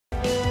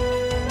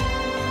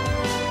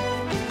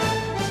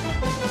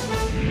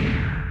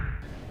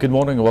Good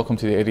morning and welcome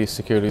to the AUD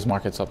Securities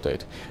Markets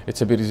Update.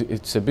 It's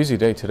a busy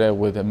day today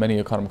with many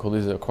economic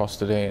releases across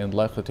the day and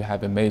likely to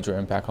have a major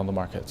impact on the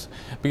markets.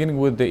 Beginning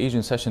with the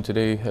Asian session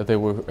today, there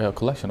were a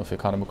collection of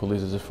economic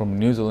releases from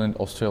New Zealand,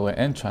 Australia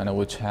and China,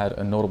 which had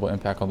a notable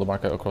impact on the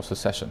market across the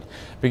session.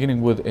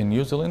 Beginning with in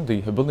New Zealand, the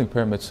building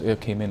permits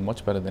came in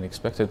much better than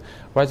expected,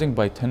 rising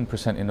by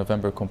 10% in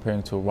November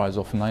comparing to a rise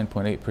of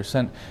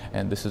 9.8%,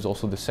 and this is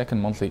also the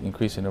second monthly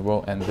increase in a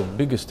row and the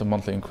biggest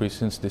monthly increase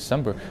since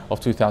December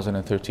of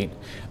 2013.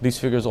 These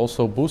figures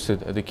also boosted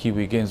the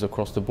Kiwi gains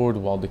across the board,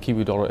 while the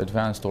Kiwi dollar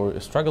advanced or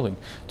is struggling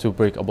to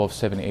break above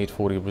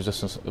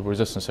 78.40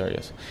 resistance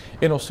areas.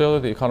 In Australia,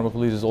 the economic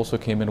releases also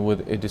came in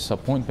with a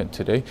disappointment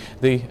today.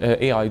 The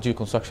AIG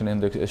construction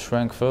index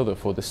shrank further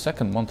for the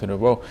second month in a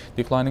row,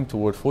 declining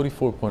toward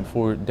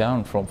 44.4,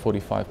 down from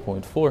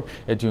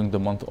 45.4 during the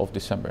month of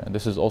December. And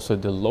this is also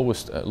the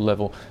lowest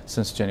level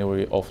since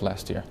January of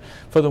last year.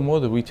 Furthermore,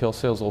 the retail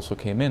sales also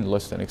came in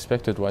less than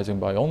expected, rising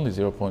by only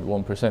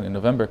 0.1% in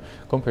November,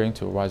 comparing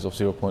to a rise of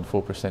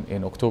 0.4%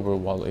 in October,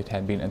 while it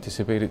had been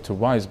anticipated to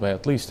rise by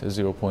at least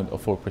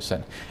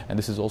 0.4%. And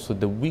this is also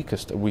the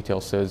weakest retail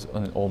sales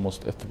in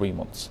almost 3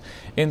 months.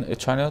 In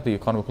China, the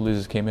economic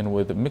releases came in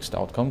with mixed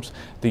outcomes.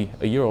 The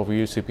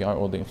year-over-year CPI,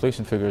 or the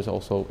inflation figures,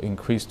 also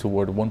increased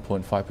toward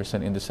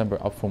 1.5% in December,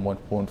 up from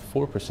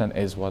 1.4%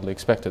 as widely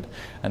expected.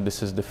 And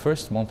this is the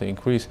first monthly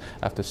increase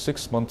after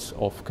 6 months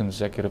of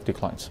consecutive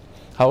declines.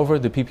 However,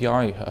 the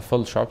PPI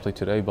fell sharply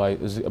today by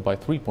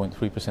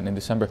 3.3% in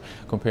December,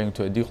 comparing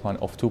to a decline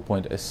of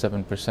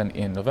 2.7%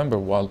 in November,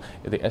 while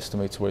the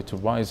estimates were to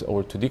rise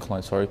or to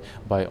decline,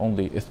 by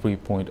only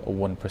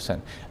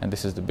 3.1%. And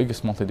this is the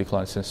biggest monthly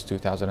decline since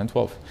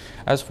 2012.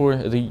 As for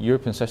the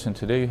European session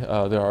today,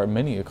 there are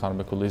many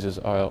economic releases,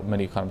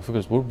 many economic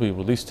figures will be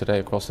released today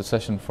across the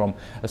session from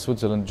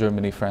Switzerland,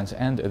 Germany, France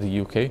and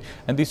the UK.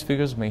 And these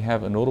figures may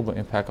have a notable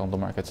impact on the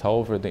markets.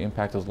 However, the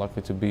impact is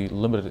likely to be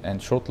limited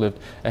and short-lived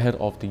ahead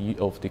of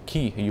the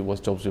key US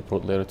jobs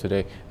report later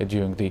today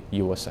during the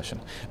US session.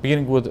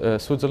 Beginning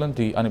with Switzerland,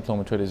 the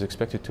unemployment rate is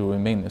expected to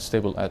remain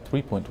stable at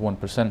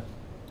 3.1%.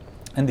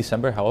 In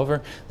December,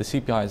 however, the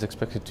CPI is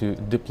expected to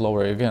dip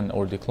lower again,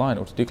 or to decline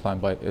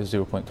by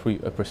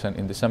 0.3%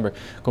 in December,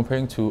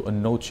 comparing to a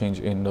no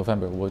change in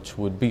November, which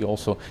would be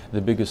also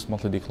the biggest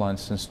monthly decline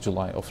since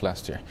July of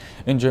last year.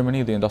 In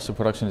Germany, the industrial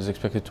production is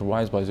expected to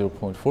rise by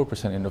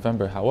 0.4% in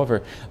November.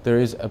 However, there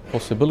is a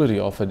possibility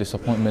of a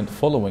disappointment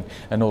following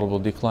a notable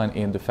decline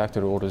in the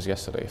factory orders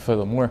yesterday.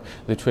 Furthermore,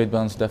 the trade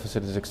balance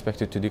deficit is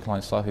expected to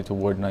decline slightly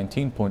toward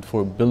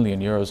 19.4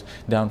 billion euros,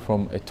 down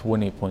from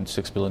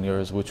 20.6 billion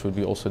euros, which would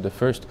be also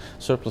the first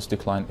surplus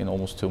decline in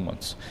almost 2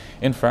 months.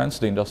 In France,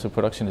 the industrial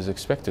production is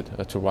expected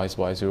to rise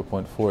by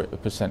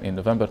 0.4% in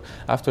November,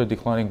 after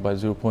declining by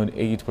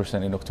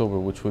 0.8% in October,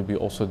 which would be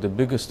also the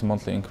biggest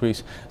monthly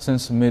increase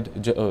since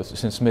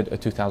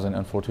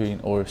mid-2014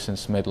 or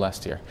since mid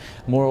last year.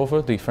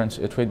 Moreover, the French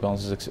trade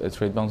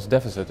balance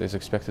deficit is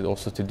expected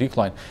also to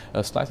decline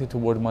slightly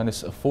toward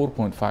minus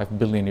 4.5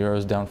 billion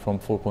euros, down from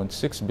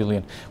 4.6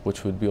 billion,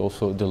 which would be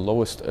also the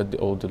lowest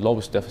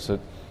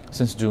deficit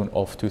since June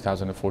of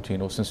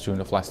 2014, or since June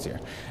of last year.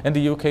 In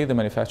the UK, the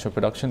manufacturing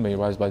production may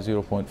rise by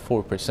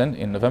 0.4%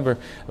 in November,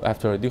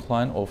 after a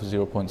decline of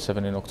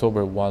 0.7% in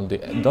October, while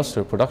the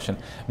industrial production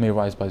may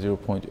rise by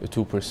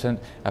 0.2%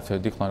 after a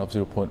decline of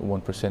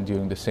 0.1%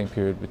 during the same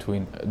period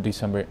between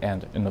December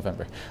and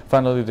November.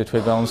 Finally, the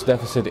trade balance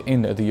deficit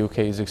in the UK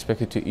is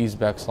expected to ease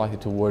back slightly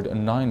toward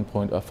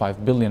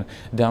 9.5 billion,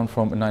 down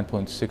from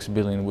 9.6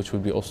 billion, which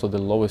would be also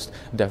the lowest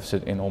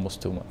deficit in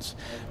almost 2 months.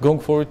 Going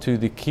forward to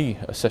the key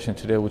session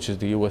today, which is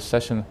the US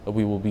session,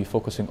 we will be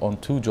focusing on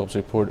 2 jobs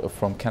report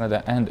from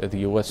Canada and the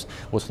US,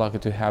 what's likely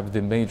to have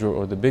the major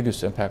or the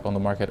biggest impact on the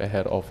market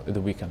ahead of the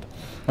weekend.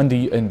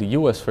 In the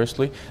US,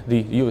 firstly,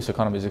 the US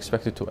economy is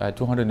expected to add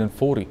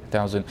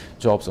 240,000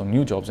 jobs or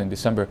new jobs in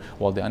December,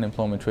 while the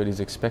unemployment rate is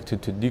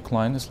expected to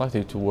decline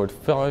slightly toward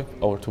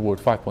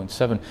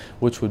 5.7,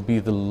 which would be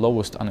the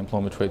lowest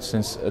unemployment rate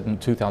since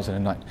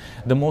 2009.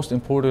 The most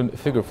important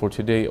figure for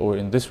today, or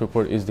in this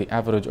report, is the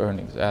average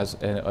earnings. As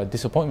a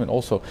disappointment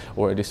also,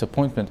 or a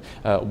disappointment,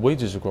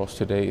 wages growth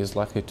today is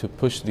likely to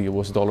push the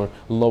US dollar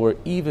lower,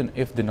 even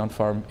if the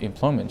non-farm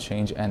employment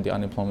change and the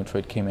unemployment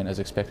rate came in as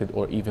expected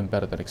or even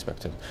better than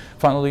expected.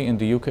 Finally, in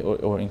the UK,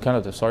 or in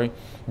Canada,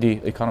 the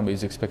economy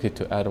is expected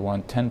to add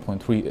around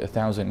 10.3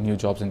 thousand new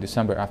jobs in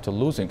December, after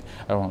losing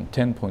around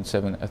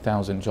 10.7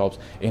 thousand jobs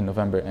in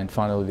November. And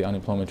finally, the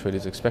unemployment rate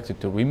is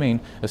expected to remain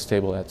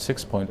stable at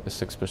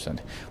 6.6%.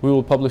 We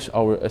will publish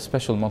our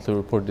special monthly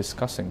report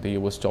discussing the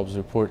US jobs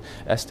report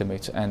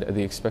estimates and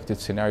the expected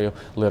scenario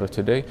later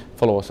today.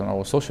 Follow us on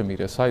our social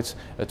media sites,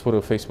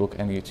 Twitter, Facebook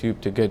and YouTube,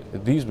 to get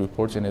these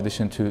reports in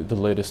addition to the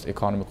latest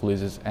economic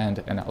releases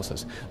and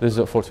analysis. This is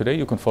it for today.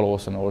 You can follow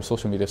us on our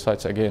social media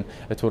sites again,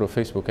 Twitter,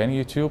 Facebook and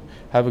YouTube.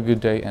 Have a good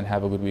day and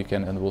have a good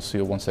weekend, and we'll see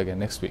you once again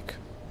next week.